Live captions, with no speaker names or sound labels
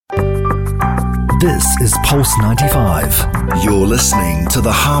This is Pulse 95. You're listening to the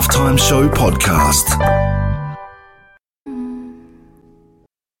Halftime Show podcast.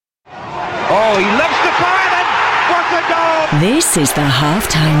 Oh, he loves to fire and what a goal! This is the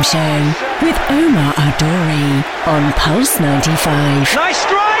Halftime Show with Omar Adori on Pulse 95. Nice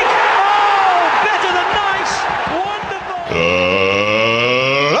strike! Oh, better than nice! Wonderful!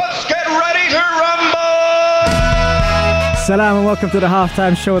 Let's get ready to rumble! Salam and welcome to the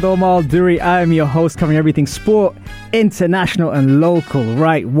Halftime Show with Omar Duri. I am your host, covering everything sport, international and local.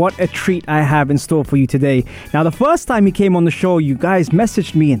 Right, what a treat I have in store for you today. Now, the first time he came on the show, you guys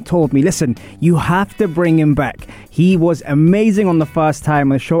messaged me and told me, listen, you have to bring him back. He was amazing on the first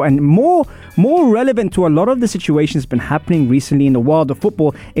time on the show and more relevant to a lot of the situations been happening recently in the world of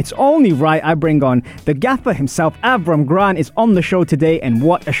football. It's only right I bring on the gaffer himself. Avram Grant is on the show today, and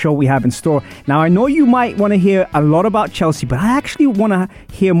what a show we have in store. Now, I know you might want to hear a lot about Chelsea, but I actually want to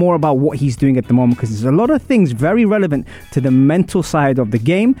hear more about what he's doing at the moment, because there's a lot of things very relevant to the mental side of the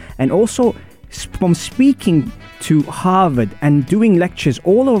game, and also from speaking to Harvard and doing lectures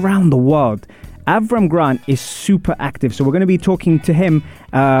all around the world. Avram Grant is super active, so we're going to be talking to him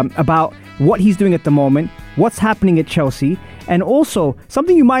about what he's doing at the moment, what's happening at Chelsea, and also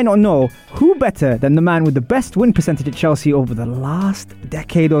something you might not know, who better than the man with the best win percentage at Chelsea over the last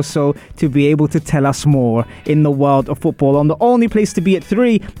decade or so to be able to tell us more in the world of football on the only place to be at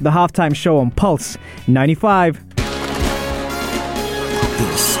 3, the Halftime Show on Pulse 95.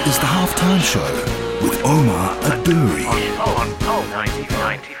 This is the Halftime Show with Omar Aduri. On Pulse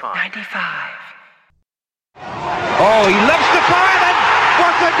 95. Oh, he loves to fire and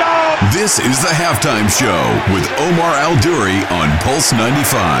what a goal! This is the Halftime Show with Omar Al-Duri on Pulse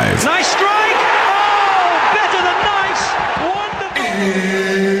 95. Nice strike! Oh, better than nice! Wonderful!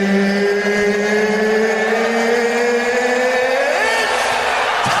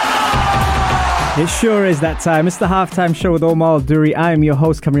 It sure is that time. It's the Halftime Show with Omar Al-Duri. I am your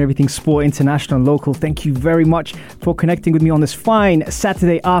host, covering everything sport, international and local. Thank you very much for connecting with me on this fine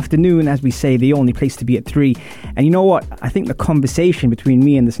Saturday afternoon. As we say, the only place to be at 3. And you know what? I think the conversation between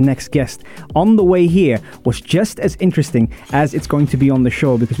me and this next guest on the way here was just as interesting as it's going to be on the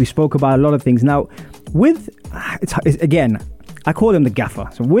show, because we spoke about a lot of things. Now, again, I call him the gaffer.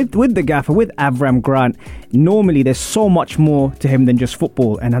 So with the gaffer, with Avram Grant, normally there's so much more to him than just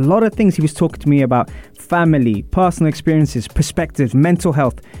football. And a lot of things he was talking to me about: family, personal experiences, perspectives, mental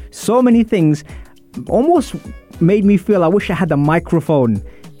health. So many things almost made me feel I wish I had the microphone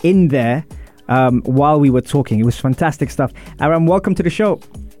in there while we were talking. It was fantastic stuff. Avram, welcome to the show.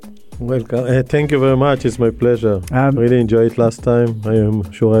 Welcome. Thank you very much. It's my pleasure. Really enjoyed it last time. I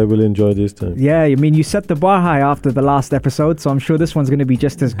am sure I will enjoy this time. Yeah, I mean, you set the bar high after the last episode, so I'm sure this one's going to be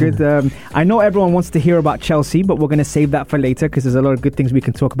just as good. I know everyone wants to hear about Chelsea, but we're going to save that for later because there's a lot of good things we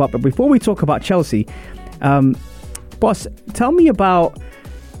can talk about. But before we talk about Chelsea, boss, tell me about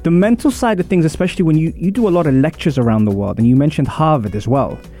the mental side of things, especially when you do a lot of lectures around the world, and you mentioned Harvard as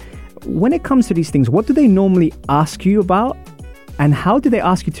well. When it comes to these things, what do they normally ask you about? And how do they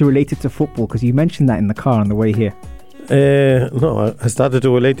ask you to relate it to football? Because you mentioned that in the car on the way here. No, I started to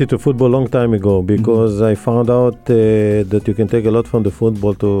relate it to football a long time ago, because I found out that you can take a lot from the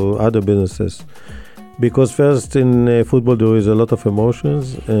football to other businesses. Because first, in football there is a lot of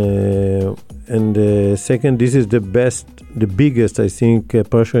emotions, and second, this is the biggest, I think,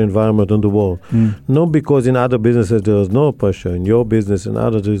 pressure environment on the world. Not because in other businesses there is no pressure. In your business and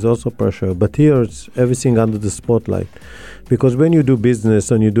others there is also pressure, but here it's everything under the spotlight. Because when you do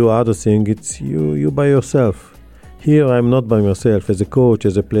business and you do other things, it's you by yourself. Here I'm not by myself. As a coach,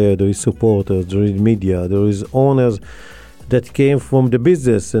 as a player, there is supporters, there is media, there is owners that came from the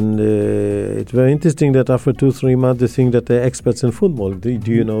business. And it's very interesting that after 2-3 months they think that they're experts in football. Do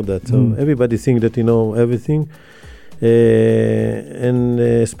you know that? So everybody thinks that you know everything, and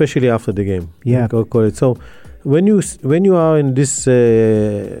especially after the game. Yeah. Call it. So when you are in this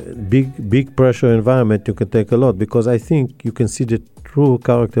big pressure environment, you can take a lot, because I think you can see the true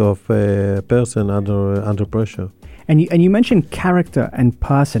character of a person under pressure. And you mentioned character and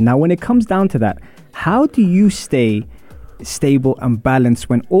person. Now, when it comes down to that, how do you stay stable and balanced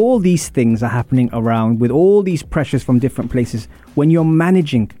when all these things are happening around, with all these pressures from different places, when you're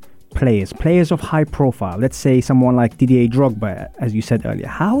managing players of high profile? Let's say someone like Didier Drogba, as you said earlier.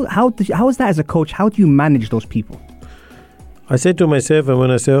 How is that as a coach? How do you manage those people? I say to myself, and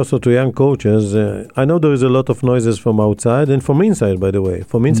when I say also to young coaches, I know there is a lot of noises from outside and from inside, by the way.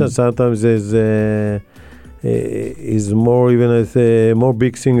 From inside sometimes there's is more, even I say, more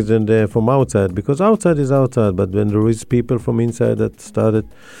big things than from outside, because outside is outside, but when there is people from inside that started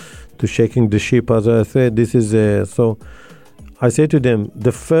to shaking the ship, as I said, this is so I say to them,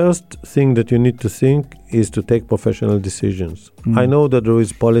 the first thing that you need to think is to take professional decisions. I know that there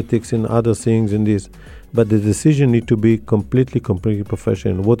is politics and other things in this, but the decision need to be completely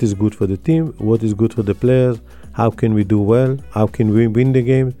professional. What is good for the team? What is good for the players? How can we do well? How can we win the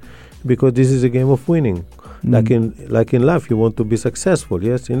game? Because this is a game of winning. Like in life, you want to be successful.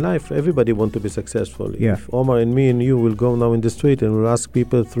 Yes, in life, everybody want to be successful. Yeah. If Omar and me and you will go now in the street and we'll ask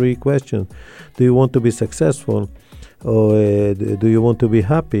people 3 questions: do you want to be successful, or do you want to be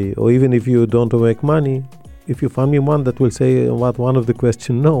happy, or even if you don't make money? If you find me one that will say one of the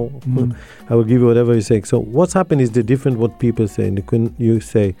questions, no, I will give you whatever you say. So what's happened is the different what people say, and you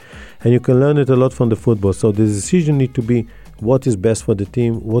say, and you can learn it a lot from the football. So the decision need to be what is best for the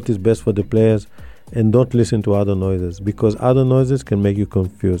team, what is best for the players, and don't listen to other noises, because other noises can make you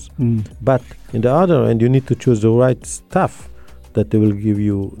confused. But in the other end, you need to choose the right stuff that they will give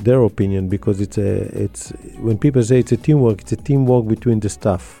you their opinion, because it's when people say it's a teamwork between the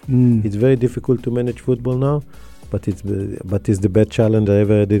staff. It's very difficult to manage football now, but it's the best challenge I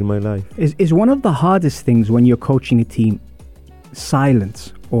ever did in my life. Is one of the hardest things when you're coaching a team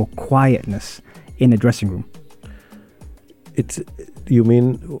silence or quietness in a dressing room? You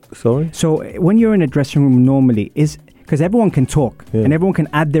mean, sorry? So when you're in a dressing room normally, because everyone can talk and everyone can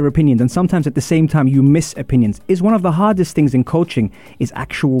add their opinions, and sometimes at the same time you miss opinions. Is one of the hardest things in coaching is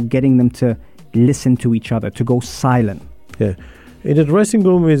actual getting them to listen to each other, to go silent. Yeah. In the dressing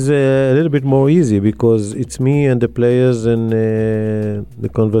room is a little bit more easy, because it's me and the players, and the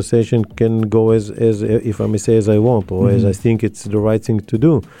conversation can go as if I may say, as I want, or as I think it's the right thing to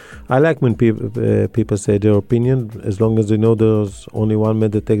do. I like when people say their opinion, as long as they know there's only one man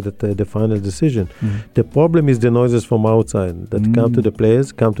that take the final decision. The problem is the noises from outside that come to the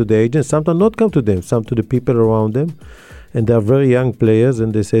players, come to the agents, sometimes not come to them, some to the people around them. And they are very young players,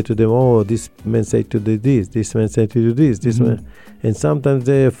 and they say to them, "Oh, this man said to do this man said to do this, this man," and sometimes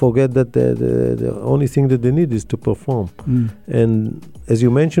they forget that the only thing that they need is to perform. And as you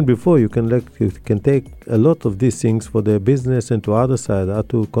mentioned before, you can take a lot of these things for their business and to other side, how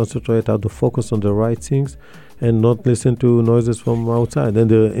to concentrate, how to focus on the right things, and not listen to noises from outside. And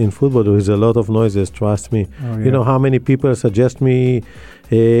in football, there is a lot of noises. Trust me. Oh, yeah. You know how many people suggest me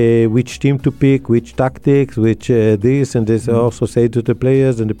which team to pick, which tactics, which this, and they also say to the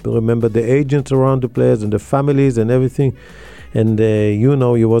players, and remember the agents around the players and the families and everything. And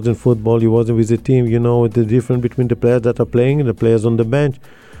you was in football, you wasn't with the team, you know the difference between the players that are playing and the players on the bench.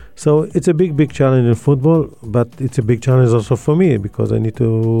 So it's a big challenge in football, but it's a big challenge also for me, because I need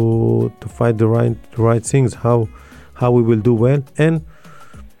to find the right things, how we will do well. And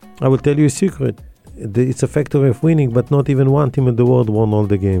I will tell you a secret. It's a factor of winning, but not even one team in the world won all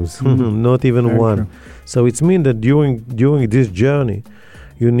the games. Not even very one. True. So it means that during this journey,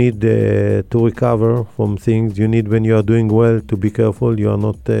 you need to recover from things. You need, when you are doing well, to be careful. You are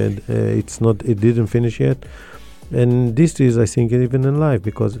not. It didn't finish yet. And this is, I think, even in life,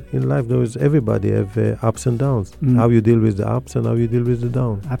 because in life everybody have ups and downs. How you deal with the ups and how you deal with the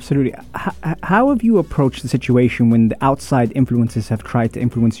downs. Absolutely. How have you approached the situation when the outside influences have tried to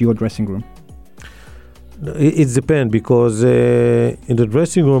influence your dressing room? It depends, because in the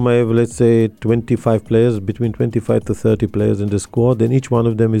dressing room I have, let's say, 25 players, between 25 to 30 players in the squad, and each one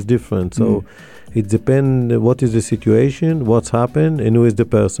of them is different. So it depends what is the situation, what's happened, and who is the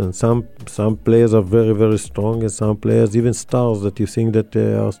person. Some players are very, very strong, and some players, even stars that you think that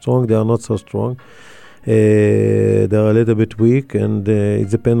they are strong, they are not so strong. They are a little bit weak, and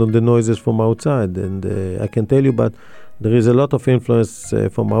it depends on the noises from outside. And I can tell you, but there is a lot of influence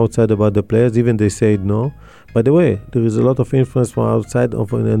from outside about the players, even they say no. By the way, there is a lot of influence from outside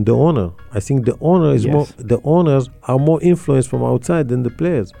and the owner. I think the owner is more. The owners are more influenced from outside than the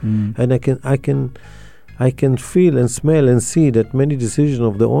players, and I can feel and smell and see that many decisions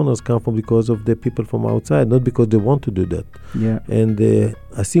of the owners come from because of the people from outside, not because they want to do that. Yeah. And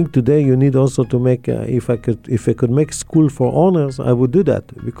I think today you need also to make. If I could make school for owners, I would do that,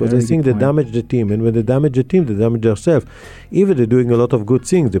 because I think they damage the team, and when they damage the team, they damage themselves. Even they're doing a lot of good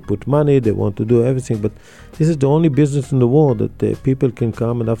things. They put money. They want to do everything, but this is the only business in the world that people can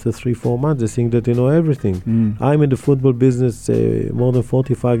come and after 3-4 months they think that they know everything. I'm in the football business more than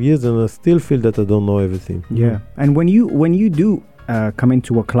 45 years, and I still feel that I don't know everything. Yeah. And when you do come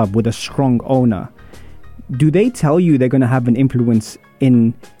into a club with a strong owner, do they tell you they're going to have an influence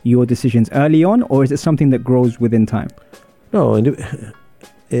in your decisions early on, or is it something that grows within time? No,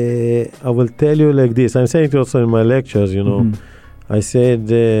 I will tell you like this. I'm saying it also in my lectures, I said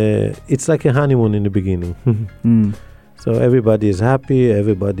it's like a honeymoon in the beginning. So everybody is happy,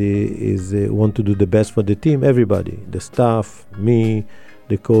 everybody is want to do the best for the team, everybody, the staff, me,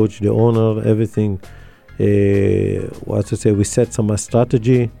 the coach, the owner, everything. what to say, we set some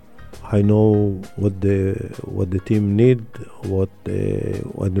strategy. I know what the team need, what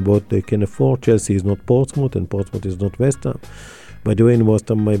they can afford. Chelsea is not Portsmouth, and Portsmouth is not West Ham. By the way, in West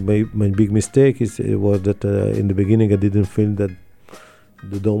Ham, my big mistake was that in the beginning I didn't feel that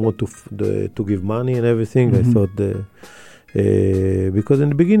they don't want to give money and everything. I thought because in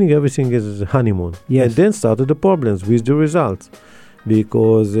the beginning everything is honeymoon, and then started the problems with the results,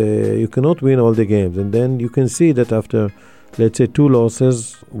 because you cannot win all the games, and then you can see that after, let's say, 2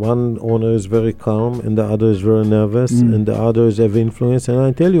 losses, one owner is very calm and the other is very nervous, and the other is have influence. And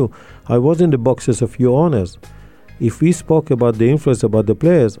I tell you, I was in the boxes of few owners. If we spoke about the influence about the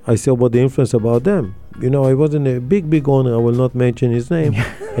players, I saw about the influence about them. I wasn't a big owner, I will not mention his name,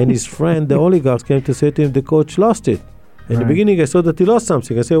 and his friend, the oligarchs, came to say to him, the coach lost it. In the beginning, I saw that he lost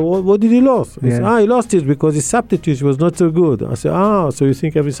something. I said, what did he lose? He said, he lost it because his substitute was not so good. I said, so you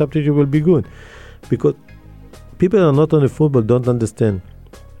think every substitute will be good? Because people who are not on the football don't understand.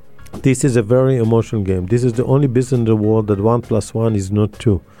 This is a very emotional game. This is the only business in the world that 1 + 1 is not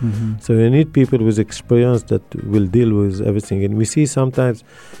 2. So you need people with experience that will deal with everything. And we see sometimes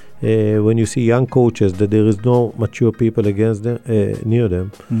when you see young coaches that there is no mature people against them, near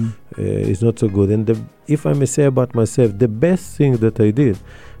them, it's not so good. And if I may say about myself, the best thing that I did,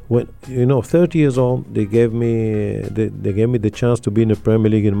 when 30 years old, they gave me the chance to be in the Premier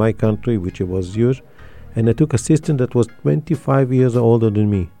League in my country, which was huge. And I took assistant that was 25 years older than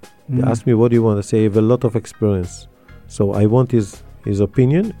me. They asked me, what do you want? I say, I have a lot of experience. So I want his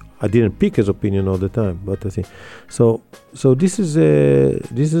opinion. I didn't pick his opinion all the time, but I think so this is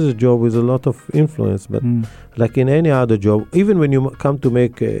a job with a lot of influence. But like in any other job, even when you come to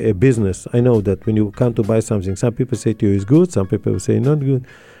make a business, I know that when you come to buy something, some people say to you it's good, some people say not good.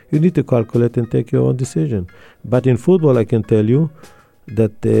 You need to calculate and take your own decision. But in football, I can tell you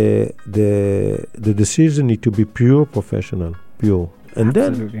that the decision need to be pure professional, pure. And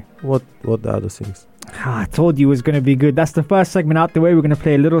Absolutely. Then what the other things? I told you it was going to be good. That's the first segment out the way. We're going to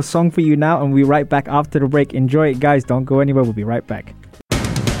play a little song for you now, and we'll be right back after the break. Enjoy it, guys. Don't go anywhere. We'll be right back.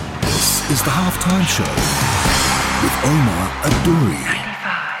 This is the Halftime Show with Omar Adouri.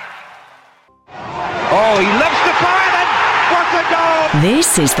 Oh, he loves the fire, and what a goal!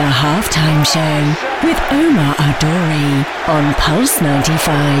 This is the Halftime Show with Omar Adouri on Pulse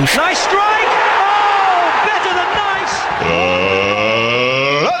 95. Nice strike! Oh, better than nice!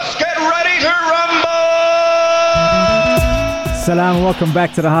 Let's get ready to rumble! Salam, welcome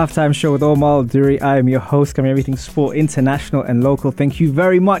back to the Halftime Show with Omar Adouri. I am your host, covering everything sport, international and local. Thank you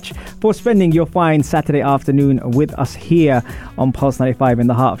very much for spending your fine Saturday afternoon with us here on Pulse 95 in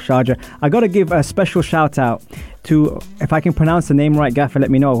the heart of Sharjah. I got to give a special shout out to, if I can pronounce the name right, Gaffer, let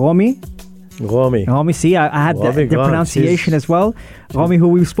me know, Romy, see, I had the pronunciation as well. Romy, who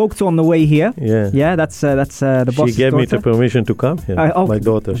we spoke to on the way here. Yeah, that's the boss. She gave me the permission to come here. My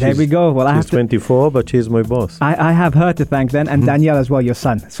daughter. There we go. Well, she's 24, but she's my boss. I have her to thank then, and Danielle as well, your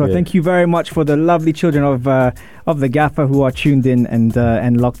son. So thank you very much for the lovely children of the Gaffer who are tuned in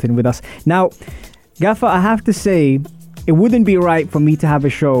and locked in with us. Now, Gaffer, I have to say, it wouldn't be right for me to have a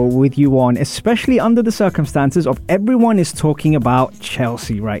show with you on, especially under the circumstances of everyone is talking about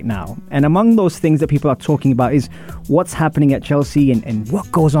Chelsea right now. And among those things that people are talking about is what's happening at Chelsea and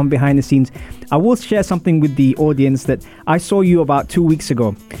what goes on behind the scenes. I will share something with the audience that I saw you about 2 weeks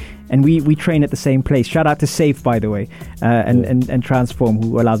ago. And we train at the same place. Shout out to Safe, by the way, and Transform,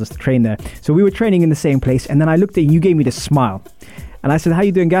 who allows us to train there. So we were training in the same place. And then I looked at you, you gave me this smile. And I said, how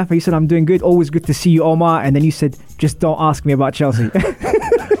you doing, Gaffer? You said, I'm doing good. Always good to see you, Omar. And then you said, just don't ask me about Chelsea.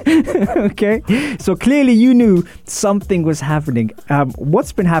 Okay. So clearly you knew something was happening.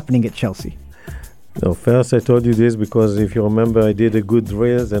 What's been happening at Chelsea? No, first I told you this because if you remember, I did a good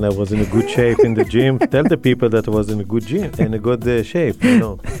drills and I was in a good shape in the gym. Tell the people that I was in a good gym and a good shape,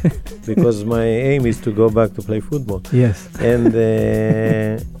 because my aim is to go back to play football. Yes. And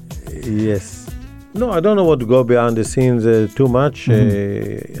yes. No, I don't know what to go behind the scenes too much.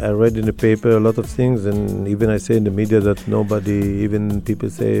 I read in the paper a lot of things, and even I say in the media that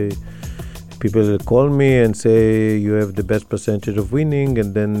people call me and say you have the best percentage of winning,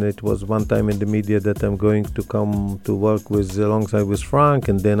 and then it was one time in the media that I'm going to come to work alongside with Frank,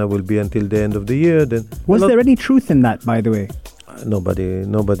 and then I will be until the end of the year. Then was there any truth in that, by the way?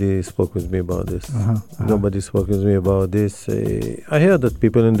 Nobody spoke with me about this. Nobody spoke with me about this. I heard that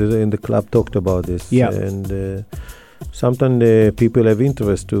people in the club talked about this. Yeah. And sometimes people have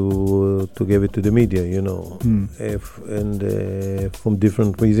interest to give it to the media, from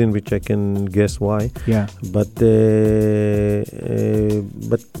different reasons, which I can guess why. Yeah. But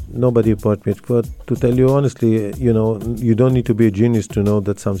nobody approached me. But to tell you honestly, you don't need to be a genius to know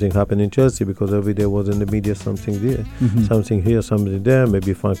that something happened in Chelsea, because every day was in the media something there, something here, something there.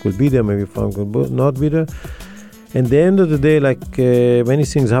 Maybe Frank will be there, maybe Frank will not be there. And at the end of the day, many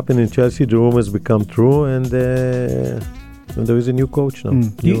things happen in Chelsea, the rumors become true, and there is a new coach now.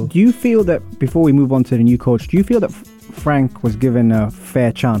 Do you feel that, before we move on to the new coach, do you feel that Frank was given a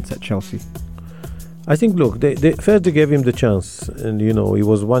fair chance at Chelsea? I think, look, first they gave him the chance, and he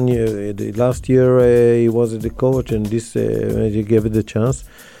was 1 year. Last year he was the coach, and this he gave it the chance.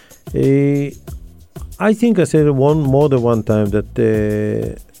 I think I said more than one time that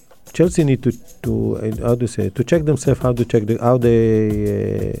Chelsea need to check themselves, how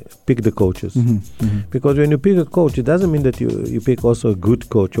they pick the coaches. Because when you pick a coach, it doesn't mean that you pick also a good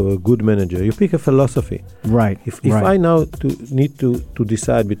coach or a good manager. You pick a philosophy. Right. If I now need to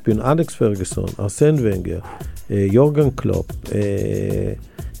decide between Alex Ferguson, Arsene Wenger, Jurgen Klopp,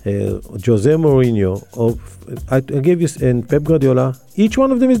 Jose Mourinho, I gave you, and Pep Guardiola, each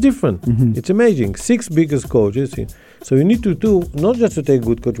one of them is different. It's amazing. 6 biggest coaches. So you need to do, not just to take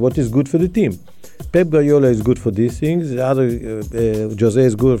good coach, what is good for the team. Pep Guardiola is good for these things. Jose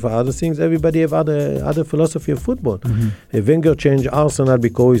is good for other things. Everybody have other philosophy of football. Wenger changed Arsenal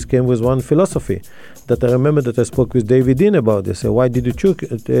because he came with one philosophy. That I remember that I spoke with David Dean about this. Why did you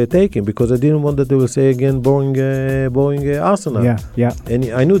take him? Because I didn't want that they will say again boring Arsenal. Yeah. And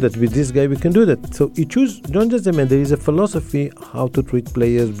I knew that with this guy we can do that. So you choose, don't just a man. There is a philosophy how to treat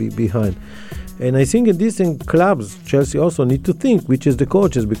players behind. And I think in these clubs, Chelsea also need to think which is the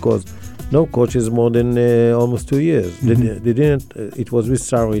coaches, because no coach is more than almost 2 years. They didn't. It was with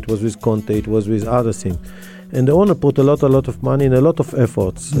Sarri, it was with Conte, it was with other things. And the owner put a lot of money and a lot of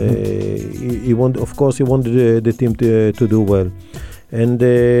efforts. He wanted the team to do well. And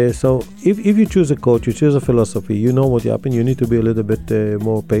so if you choose a coach, you choose a philosophy, you know what happened. You need to be a little bit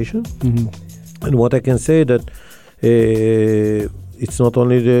more patient. And what I can say that it's not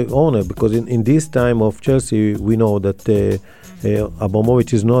only the owner, because in this time of Chelsea, we know that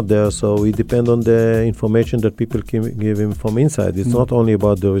Abramovich is not there, so we depend on the information that people can give him from inside. It's not only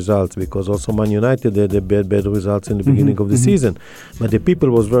about the results, because also Man United had the bad results in the beginning of the season, but the people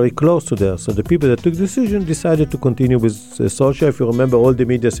was very close to there. So the people that took the decision decided to continue with Solskjaer. If you remember, all the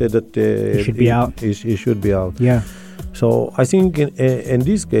media said that he should be out. He should be out. Yeah. So I think in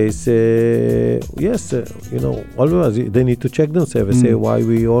this case, yes, always they need to check themselves and say why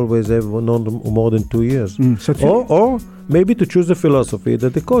we always have not more than 2 years. Or maybe to choose a philosophy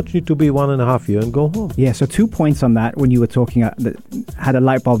that the coach need to be 1.5 years and go home. Yeah, so 2 points on that when you were talking, that had a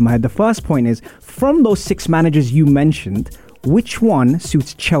light bulb in my head. The first point is, from those 6 managers you mentioned, which one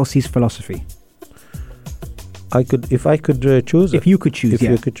suits Chelsea's philosophy? If I could choose. If you could choose,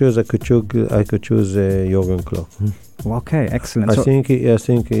 you could choose, I could choose Jurgen Klopp. Well, okay, excellent. I think he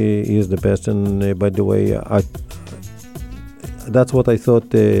is the best. And by the way, that's what I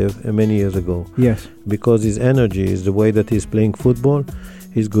thought many years ago. Yes. Because his energy is the way that he's playing football.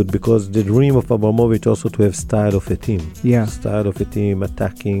 He's good, because the dream of Abramovich also to have style of a team. Yeah. Style of a team,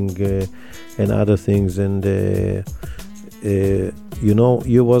 attacking and other things. And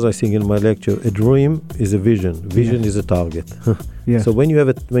you was, I think, in my lecture, a dream is a vision. Vision is a target. Yeah. So when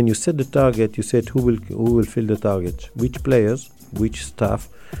you set the target, you said who will fill the target, which players, which staff,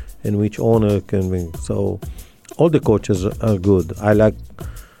 and which owner can win. So all the coaches are good. I like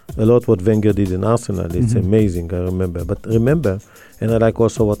a lot what Wenger did in Arsenal. It's amazing. I remember, and I like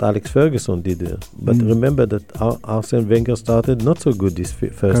also what Alex Ferguson did there. But remember that Arsene Wenger started not so good this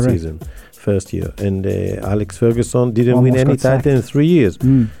first year, and Alex Ferguson didn't win any title in 3 years.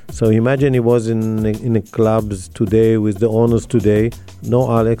 So imagine he was in the clubs today with the owners today. No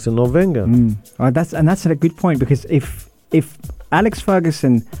Alex and no Wenger. That's a good point, because if Alex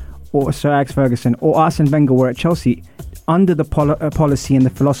Ferguson or Sir Alex Ferguson or Arsene Wenger were at Chelsea, under the policy and the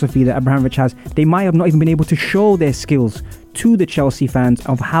philosophy that Abramovich has, they might have not even been able to show their skills to the Chelsea fans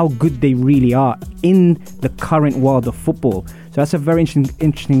of how good they really are in the current world of football. So that's a very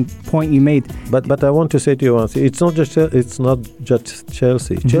interesting point you made. But I want to say to you, it's not just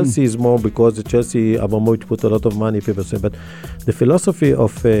Chelsea. Chelsea is more because the Chelsea Abramovich put a lot of money. People say, but the philosophy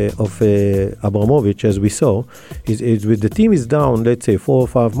of Abramovich, as we saw, is with the team is down, let's say 4 or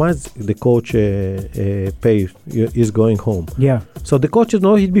 5 months, the coach is going home. Yeah. So the coaches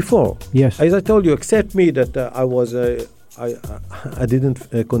know it before. Yes. As I told you, except me that I was I didn't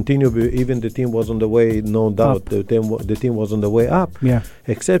continue. Even the team was on the way, no doubt. The team was on the way up. Yeah.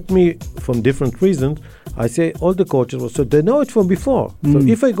 Except me, from different reasons. I say all the coaches, so they know it from before. So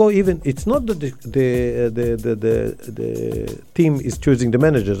if I go even, it's not that the team is choosing the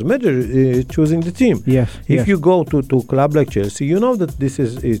manager. The manager is choosing the team. Yes. If you go to a club like Chelsea, you know that this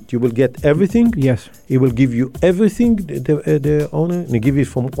is you will get everything. Yes. He will give you everything. The owner, and he give it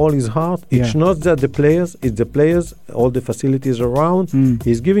from all his heart. It's not that the players. It's the players. All the facilities around.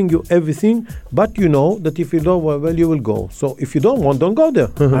 He's giving you everything. But you know that if you don't well, you will go. So if you don't want, don't go there.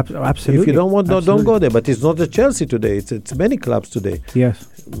 Absolutely. If you don't want, don't go there. But it's not the Chelsea today. It's many clubs today. Yes.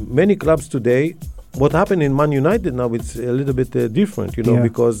 Many clubs today. What happened in Man United now, it's a little bit different,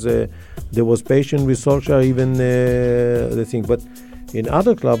 because there was patience with Solskjaer, even the thing. But in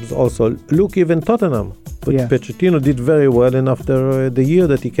other clubs also, look, even Tottenham. But Pochettino did very well, and after the year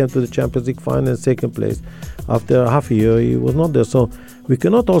that he came to the Champions League final, second place, after half a year, he was not there. So we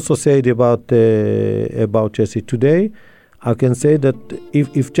cannot also say it about Chelsea today. I can say that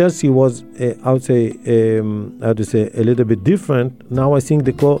if Chelsea was, I would say, a little bit different. Now I think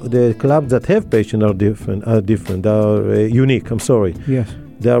the clubs that have patience are different. They are unique. I'm sorry. Yes.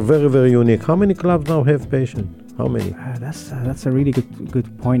 They are very, very unique. How many clubs now have patience? How many? That's a really good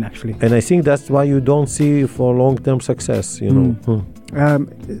point, actually. And I think that's why you don't see for long-term success. One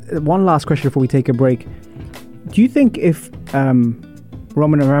last question before we take a break. Do you think if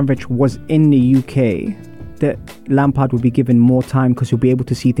Roman Abramovich was in the UK, that Lampard would be given more time because he'll be able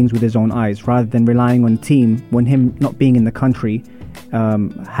to see things with his own eyes rather than relying on the team when him not being in the country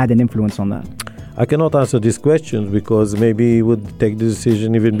had an influence on that? I cannot answer these questions because maybe he would take the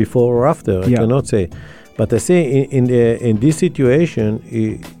decision even before or after. I cannot say. But I say in this situation,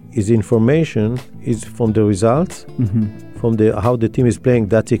 his information is from the results, from how the team is playing,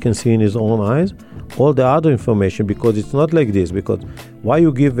 that he can see in his own eyes. All the other information, because it's not like this. Because why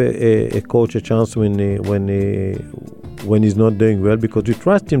you give a coach a chance when he's not doing well? Because you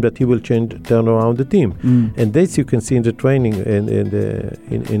trust him that he will turn around the team, and this you can see in the training and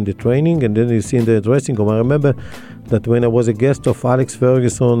in the training, and then you see in the dressing room. I remember that when I was a guest of Alex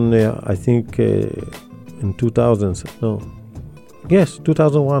Ferguson, I think in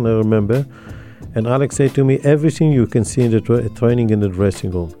 2001, I remember, and Alex said to me, everything you can see in the training in the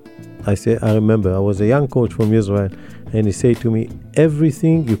dressing room. I remember, I was a young coach from Israel, and he said to me,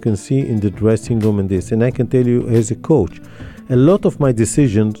 everything you can see in the dressing room and this. And I can tell you, as a coach, a lot of my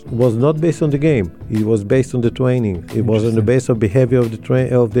decisions was not based on the game. It was based on the training. It was on the base of behavior of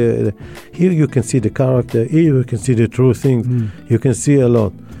the here you can see the character, here you can see the true thing. You can see a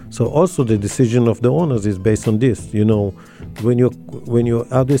lot. So also the decision of the owners is based on this. When you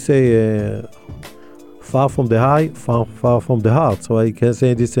how do you say, far from the eye, far from the heart. So I can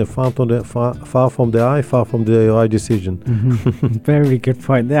say this: far from the eye, far from the right decision. Very good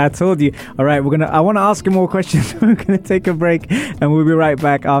point. Yeah, I told you. All right, I want to ask you more questions. We're gonna take a break, and we'll be right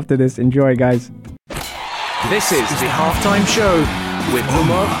back after this. Enjoy, guys. This is the halftime show with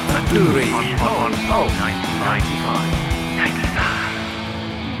Omar Nouri on Pulse 95.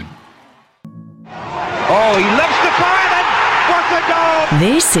 Oh, he loves to fire, and what a goal!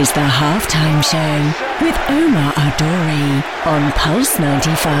 This is the halftime show with Omar Adori on Pulse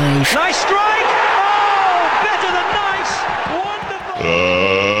 95. Nice strike! Oh, better than nice! Wonderful!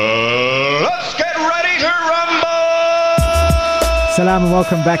 Let's get ready to rumble! Salam and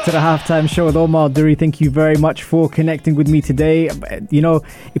welcome back to the halftime show with Omar Adori. Thank you very much for connecting with me today.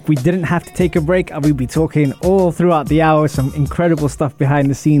 If we didn't have to take a break, we'd be talking all throughout the hour. Some incredible stuff behind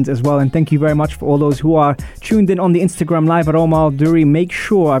the scenes as well. And thank you very much for all those who are tuned in on the Instagram Live at Omar Adori. Make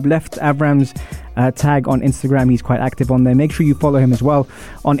sure I've left Avram's tag on Instagram. He's quite active on there. Make sure you follow him as well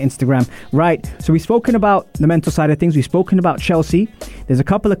on Instagram. Right, so we've spoken about the mental side of things. We've spoken about Chelsea. There's a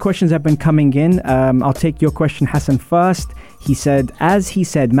couple of questions that have been coming in. I'll take your question, Hassan, first. He said,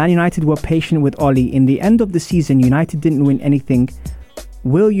 Man United were patient with Oli. In the end of the season, United didn't win anything.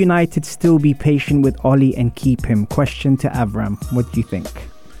 Will United still be patient with Oli and keep him? Question to Avram. What do you think?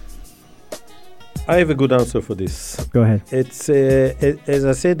 I have a good answer for this. Go ahead. It's as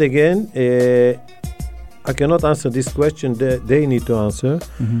I said again, I cannot answer this question. They need to answer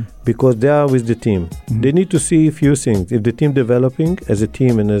because they are with the team. They need to see a few things. If the team developing as a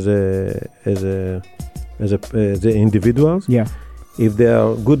team and as the individuals, if they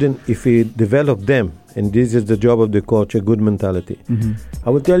are good, if we develop them, and this is the job of the coach, a good mentality. I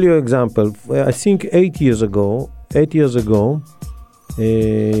will tell you an example. I think 8 years ago,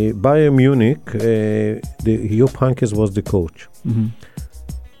 Bayern Munich, Jupp Heynckes was the coach.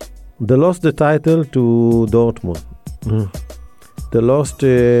 They lost the title to Dortmund. They lost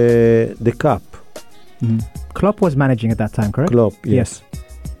the cup. Klopp was managing at that time, correct? Klopp, yes.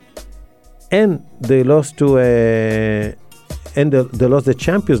 And they lost to they lost the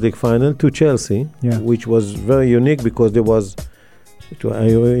Champions League final to Chelsea, which was very unique because there was,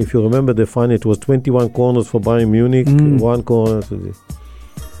 if you remember the final, it was 21 corners for Bayern Munich, one corner to this.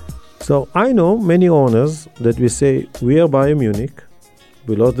 So I know many owners that we say, we are Bayern Munich,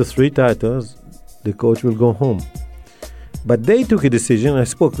 we lost the 3 titles, the coach will go home. But they took a decision, I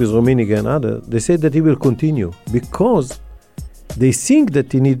spoke with Rummenigge and others, they said that he will continue because they think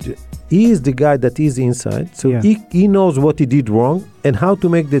that he is the guy that is inside, so he knows what he did wrong and how to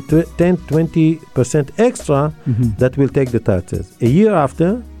make the 10-20% extra that will take the titles. A year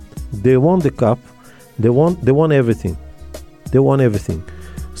after, they won the cup, they won everything. They won everything.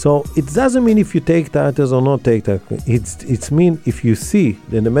 So it doesn't mean if you take titles or not take titles. It's mean if you see,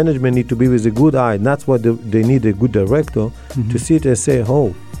 then the management need to be with a good eye. And that's what they need, a good director to sit and say,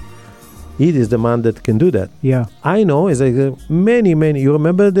 oh, he is the man that can do that. Yeah, I know. As I said, many. You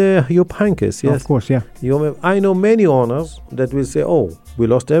remember the Jupp Heynckes? Yes, of course. Yeah. I know many owners that will say, "Oh, we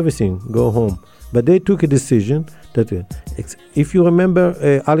lost everything. Go home." But they took a decision that, if you remember,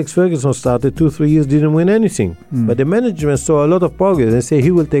 Alex Ferguson started 2-3 years, didn't win anything. But the management saw a lot of progress and say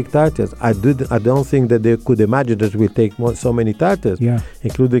he will take titles. I don't think that they could imagine that we'll take so many titles,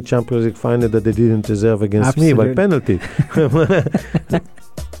 including Champions League final that they didn't deserve against me by penalty.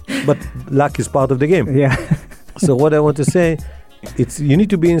 But luck is part of the game. Yeah. So what I want to say, you need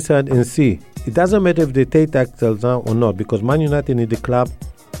to be inside and see. It doesn't matter if they take titles now or not, because Man United need a club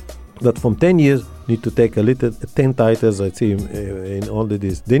that from 10 years need to take 10 titles. I see in all of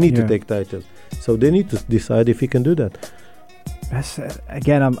this. They need to take titles. So they need to decide if he can do that. That's,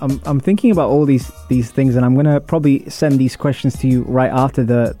 again, I'm thinking about all these things, and I'm going to probably send these questions to you right after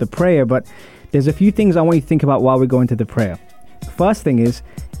the prayer, but there's a few things I want you to think about while we go into the prayer. First thing is,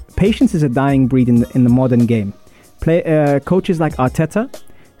 patience is a dying breed in the modern game. Coaches like Arteta,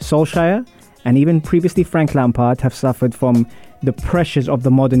 Solskjaer, and even previously Frank Lampard have suffered from the pressures of the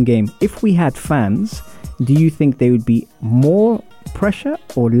modern game. If we had fans, do you think there would be more pressure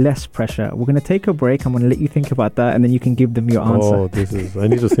or less pressure? We're going to take a break. I'm going to let you think about that, and then you can give them your answer. I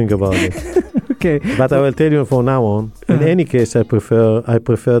need to think about it. Okay. But I will tell you from now on, in any case, I prefer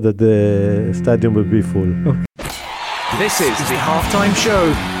that the stadium will be full. Okay. This is the halftime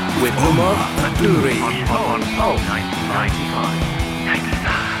show with Omar Adouri on Pulse 95.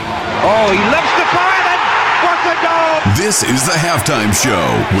 Oh, he loves the fire, and what a goal! This is the halftime show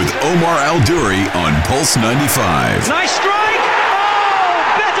with Omar Al-Duri on Pulse 95. Nice strike! Oh,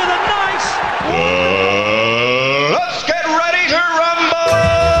 better than nice! Let's get ready to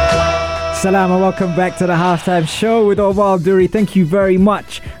rumble! Salam and welcome back to the halftime show with Omar Al-Duri. Thank you very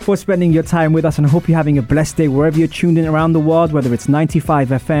much for spending your time with us, and I hope you're having a blessed day wherever you're tuned in around the world, whether it's 95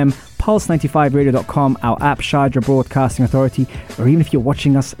 FM, Pulse95Radio.com, our app, Sharjah Broadcasting Authority, or even if you're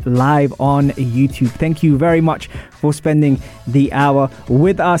watching us live on YouTube. Thank you very much for spending the hour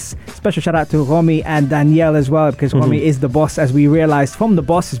with us. Special shout out to Romy and Danielle as well, because Romy is the boss, as we realized from the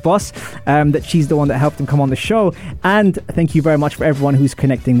boss's boss, that she's the one that helped him come on the show. And thank you very much for everyone who's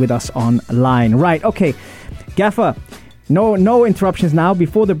connecting with us online. Right, okay. Gaffer, no interruptions now.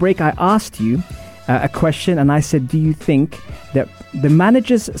 Before the break, I asked you a question, and I said, do you think that the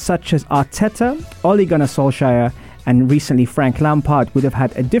managers such as Arteta, Ole Gunnar Solskjaer, and recently Frank Lampard would have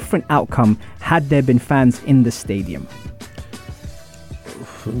had a different outcome had there been fans in the stadium?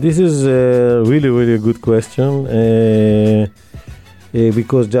 This is a really good question,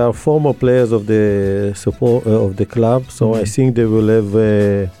 because they are former players of the support of the club, so I think they will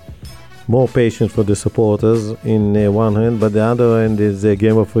have more patience for the supporters in one hand, but the other hand is a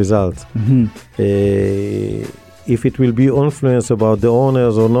game of results. If it will be influence about the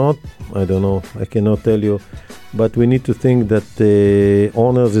owners or not, I don't know. I cannot tell you. But we need to think that the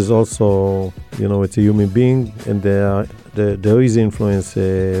owners is also, it's a human being, and there is influence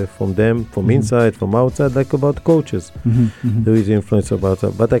from them, from inside, from outside, like about coaches. There is influence about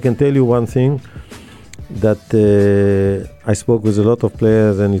that. But I can tell you one thing, that I spoke with a lot of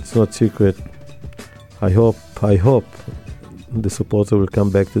players, and it's not secret. I hope the supporter will come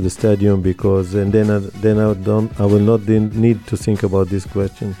back to the stadium, because and then I will not need to think about this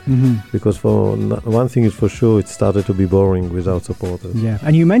question, because for one thing is for sure, it started to be boring without supporters. Yeah,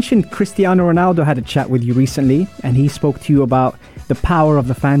 and you mentioned Cristiano Ronaldo had a chat with you recently, and he spoke to you about the power of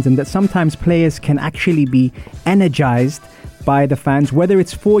the fans, and that sometimes players can actually be energized by the fans, whether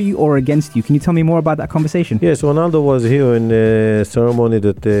it's for you or against you. Can you tell me more about that conversation? Yes, Ronaldo was here in the ceremony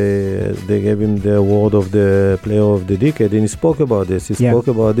that they gave him the award of the player of the decade, and he spoke about this.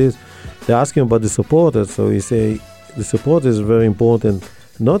 They asked him about the supporters, so he said the supporters is very important.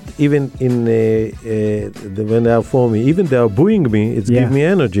 Not even in when they are for me, even they are booing me, it's give me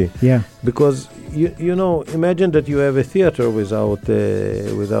energy. Yeah. Because you know, imagine that you have a theater without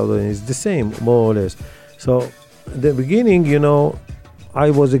it's the same more or less. So the beginning, you know, I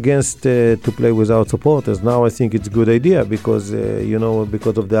was against to play without supporters. Now I think it's a good idea because you know,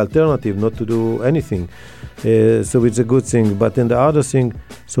 because of the alternative, not to do anything. So it's a good thing. But then the other thing,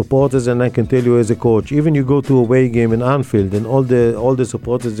 supporters, and I can tell you as a coach, even you go to a away game in Anfield and all the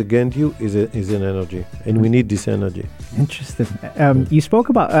supporters against you is an energy, and we need this energy. Interesting. You spoke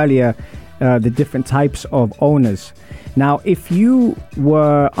about earlier the different types of owners. Now, if you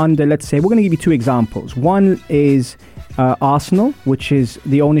were under, let's say, we're going to give you two examples. One is Arsenal, which is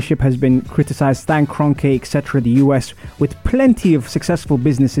the ownership has been criticized, Stan Kroenke, etc., the US, with plenty of successful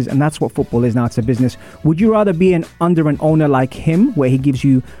businesses, and that's what football is now. It's a business. Would you rather be under an owner like him, where he gives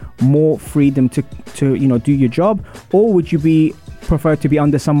you more freedom to you know, do your job, or would you prefer to be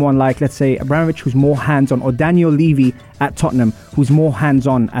under someone like, let's say, Abramovich, who's more hands-on, or Daniel Levy at Tottenham, who's more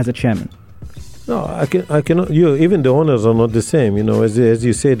hands-on as a chairman? No, I cannot. Even the owners are not the same. You know, as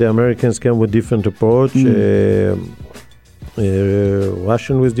you say, the Americans come with different approach.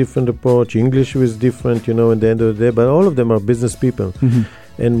 Russian with different approach. English with different. You know, at the end of the day, but all of them are business people. Mm-hmm.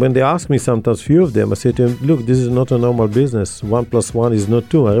 And when they ask me, sometimes few of them, I say to them, "Look, this is not a normal business. 1 + 1 is not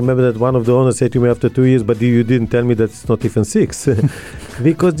 2." I remember that one of the owners said to me after 2 years, "But you didn't tell me that it's not even 6."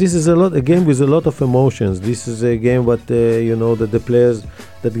 Because this is a game with a lot of emotions. This is a game, but you know, that the players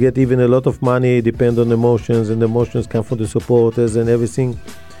that get even a lot of money depend on emotions, and the emotions come from the supporters and everything.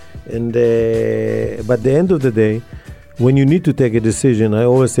 And but at the end of the day, when you need to take a decision, I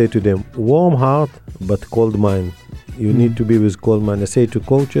always say to them, warm heart but cold mind. You need to be with cold mind. I say to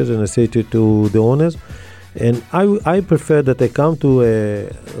coaches and I say to the owners, and I prefer that I come to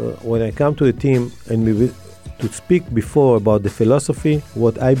when I come to a team and to speak before about the philosophy,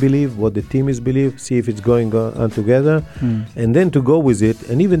 what I believe, what the team is believe, see if it's going on together, and then to go with it.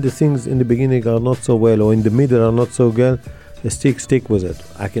 And even the things in the beginning are not so well, or in the middle are not so well, stick with it.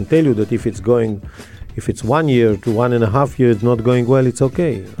 I can tell you that if it's 1 year to 1.5 years not going well, it's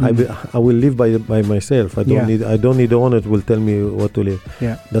okay. I will live by myself. I don't need the owner who will tell me what to live.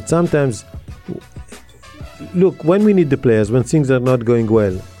 Yeah. But sometimes, look, when we need the players, when things are not going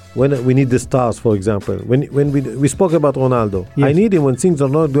well, when we need the stars, for example, when we spoke about Ronaldo, yes. I need him when things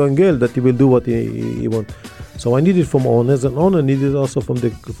are not going well, that he will do what he wants. So I need it from owners, and owner need it also from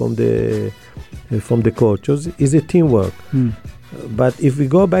the coaches. It's a teamwork. But if we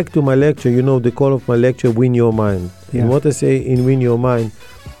go back to my lecture, you know, the call of my lecture, win your mind. Yeah. And what I say in win your mind,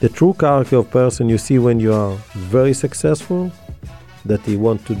 the true character of person you see when you are very successful, that he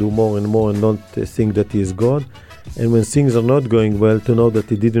wants to do more and more and not think that he is God. And when things are not going well, to know that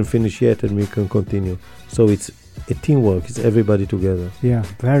he didn't finish yet and we can continue. So it's a teamwork. It's everybody together. Yeah,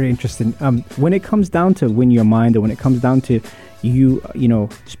 very interesting. When it comes down to win your mind, or when it comes down to you know,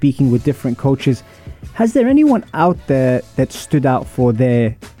 speaking with different coaches, has there anyone out there that stood out for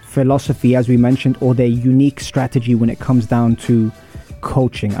their philosophy, as we mentioned, or their unique strategy when it comes down to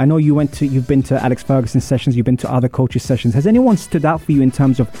coaching? I know you've been to Alex Ferguson's sessions, you've been to other coaches' sessions. Has anyone stood out for you in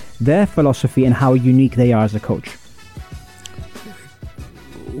terms of their philosophy and how unique they are as a coach?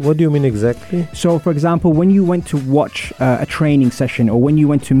 What do you mean exactly? So, for example, when you went to watch a training session, or when you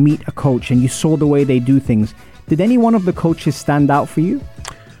went to meet a coach and you saw the way they do things, did any one of the coaches stand out for you?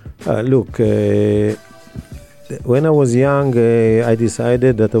 Look, when I was young, I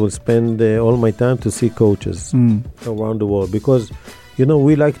decided that I will spend all my time to see coaches around the world, because, you know,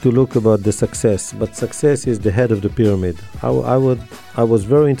 we like to look about the success, but success is the head of the pyramid. I was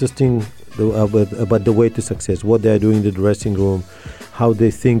very interested about the way to success, what they are doing in the dressing room, how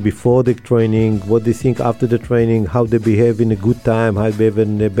they think before the training, what they think after the training, how they behave in a good time, how they behave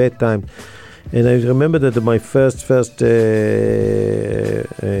in a bad time. And I remember that my first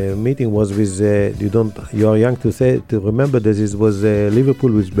meeting was with you are young to remember this. It was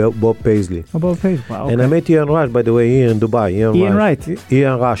Liverpool with Bob Paisley. Oh, Bob Paisley. Wow, okay. And I met Ian Rush, by the way, here in Dubai.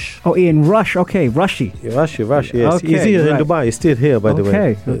 Ian Rush. Oh, Ian Rush. Okay, Rushy. Rushy. Yes, okay, he's here in Dubai. He's still here, by the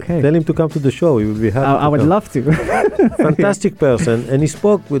way. Okay. Tell him to come to the show. He will be happy. I would love to. Fantastic person, and he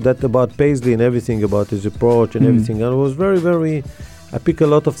spoke with that about Paisley and everything, about his approach and everything. And it was very, very. I pick a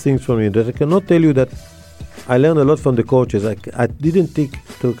lot of things from him that I cannot tell you that I learned a lot from the coaches. I didn't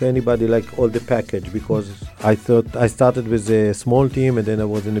took anybody like all the package, because I thought I started with a small team, and then I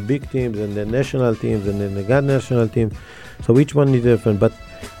was in the big teams, and then national teams, and then the God national team. So each one is different, but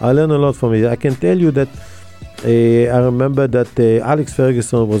I learned a lot from it. I can tell you that I remember that Alex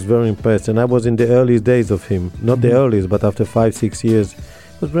Ferguson was very impressed, and I was in the early days of him, not the earliest, but after 5-6 years,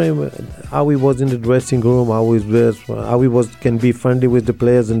 was very how he was in the dressing room, how he dressed, how he can be friendly with the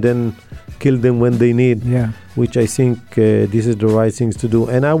players and then kill them when they need. Yeah. Which I think this is the right things to do.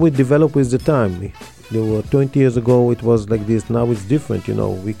 And how we develop with the time. There were 20 years ago it was like this. Now it's different.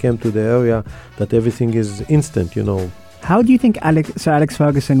 We came to the area that everything is instant. How do you think Sir Alex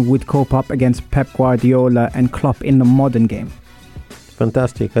Ferguson would cope up against Pep Guardiola and Klopp in the modern game?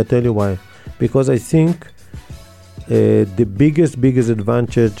 Fantastic. I tell you why. Because I think the biggest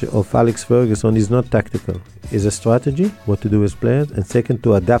advantage of Alex Ferguson is not tactical. It's a strategy, what to do with players, and second,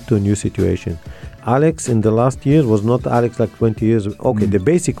 to adapt to a new situation. Alex in the last years was not Alex like 20 years ago. Okay, the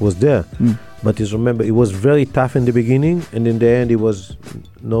basic was there, but remember, he was very tough in the beginning, and in the end, he was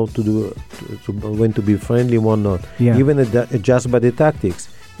when to be friendly, when not. Yeah. Even adjust by the tactics.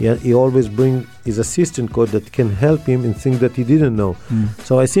 He always bring his assistant coach that can help him in things that he didn't know.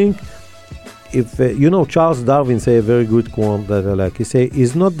 So I think if Charles Darwin say a very good quote that I like. He say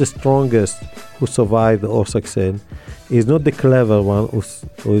he's not the strongest who survived or succeed. He's not the clever one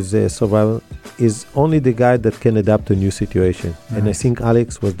who is a survivor. He's only the guy that can adapt to a new situation. Nice. And I think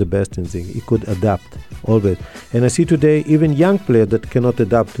Alex was the best in things. He could adapt always. And I see today even young players that cannot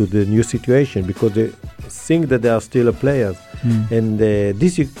adapt to the new situation because they think that they are still a player. And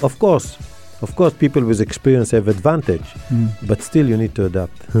this, of course, people with experience have advantage, but still you need to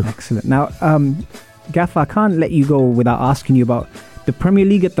adapt. Excellent. Now, Gaffer, I can't let you go without asking you about the Premier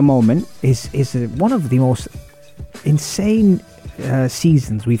League at the moment. Is one of the most insane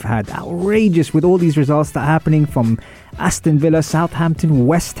seasons we've had. Outrageous with all these results that are happening from Aston Villa, Southampton,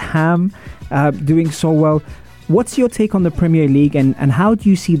 West Ham doing so well. What's your take on the Premier League and how do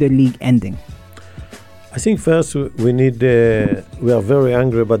you see the league ending? I think first we are very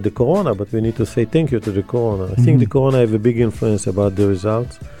angry about the Corona, but we need to say thank you to the Corona. I think the Corona have a big influence about the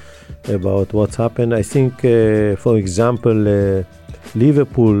results, about what's happened. I think, for example,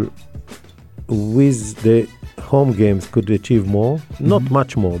 Liverpool with the home games could achieve more, not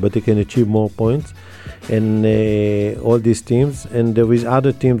much more, but they can achieve more points. And all these teams, and there is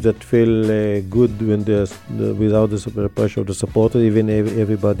other teams that feel good when without the pressure of the supporters. Even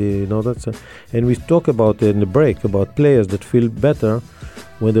everybody knows that. So, and we talk about in the break about players that feel better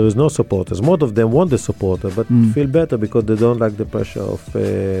when there is no supporters. Most of them want the supporter, but feel better because they don't like the pressure of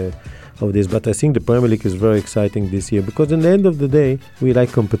this. But I think the Premier League is very exciting this year because in the end of the day, we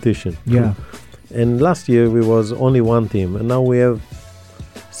like competition. Yeah. And last year we was only one team, and now we have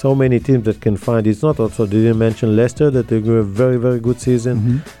so many teams that can find. It's not also, didn't mention Leicester, that they do a very, very good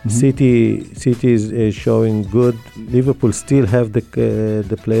season. City is showing good. Liverpool still have the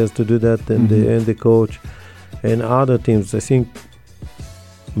players to do that, and the coach. And other teams, I think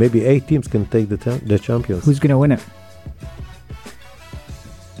maybe 8 teams can take the champions. Who's going to win it?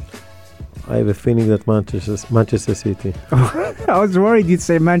 I have a feeling that Manchester City. I was worried you'd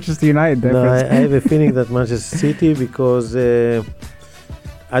say Manchester United. No, I have a feeling that Manchester City because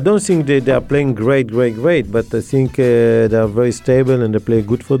I don't think they are playing great, but I think they are very stable and they play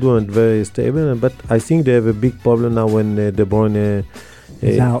good football and very stable. But I think they have a big problem now when De Bruyne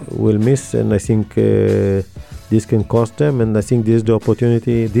will miss, and I think this can cost them. And I think this is the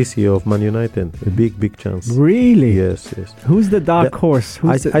opportunity this year of Man United, a big chance. Really? Yes. Who's the dark horse?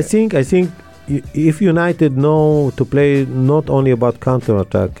 I think if United know to play not only about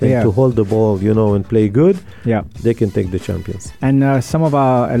counter-attack and to hold the ball, and play good, they can take the champions. And some of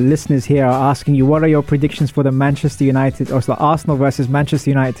our listeners here are asking you, what are your predictions for the Manchester United, or the Arsenal versus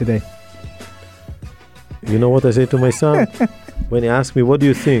Manchester United today? You know what I say to my son? When he asks me, what do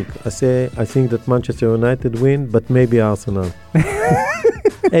you think? I say, I think that Manchester United win, but maybe Arsenal.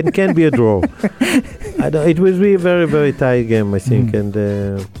 It can be a draw. It will be a very, very tight game, I think, and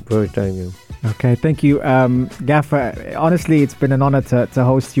very tight game. Okay, thank you, Gaffer. Honestly, it's been an honor to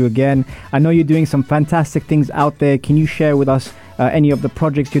host you again. I know you're doing some fantastic things out there. Can you share with us any of the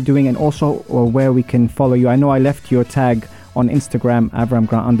projects you're doing and also where we can follow you? I know I left your tag on Instagram, Avram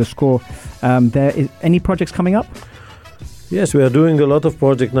Grant _. There is any projects coming up? Yes, we are doing a lot of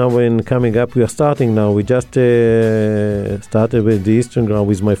projects now coming up. We are starting now. We just started with the Eastern Ground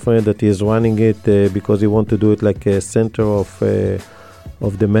with my friend that is running it because he wants to do it like a center of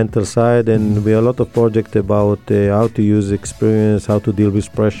the mental side, and we have a lot of projects about how to use experience, how to deal with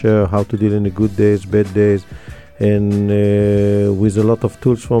pressure, how to deal in the good days, bad days, and with a lot of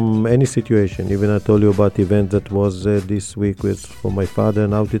tools from any situation. Even I told you about the event that was this week for my father,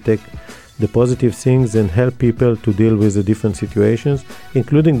 and how to take the positive things and help people to deal with the different situations,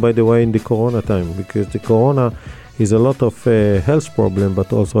 including, by the way, in the Corona time, because the Corona is a lot of health problem,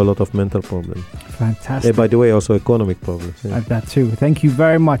 but also a lot of mental problem. Fantastic. By the way, also economic problems. Yeah. That too. Thank you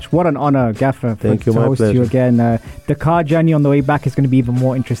very much. What an honor, Gaffer, to host pleasure. you again. The car journey on the way back is going to be even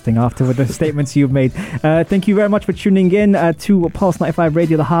more interesting after with the statements you've made. Thank you very much for tuning in to Pulse 95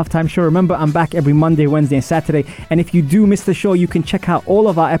 Radio, the halftime show. Remember, I'm back every Monday, Wednesday, and Saturday. And if you do miss the show, you can check out all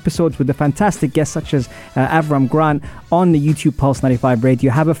of our episodes with the fantastic guests such as Avram Grant on the YouTube Pulse 95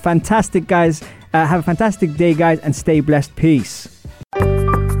 Radio. Have a fantastic day, guys, and stay blessed. Peace.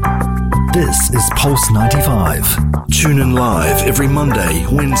 This is Pulse 95. Tune in live every Monday,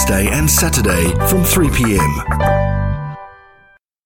 Wednesday, and Saturday from 3 p.m.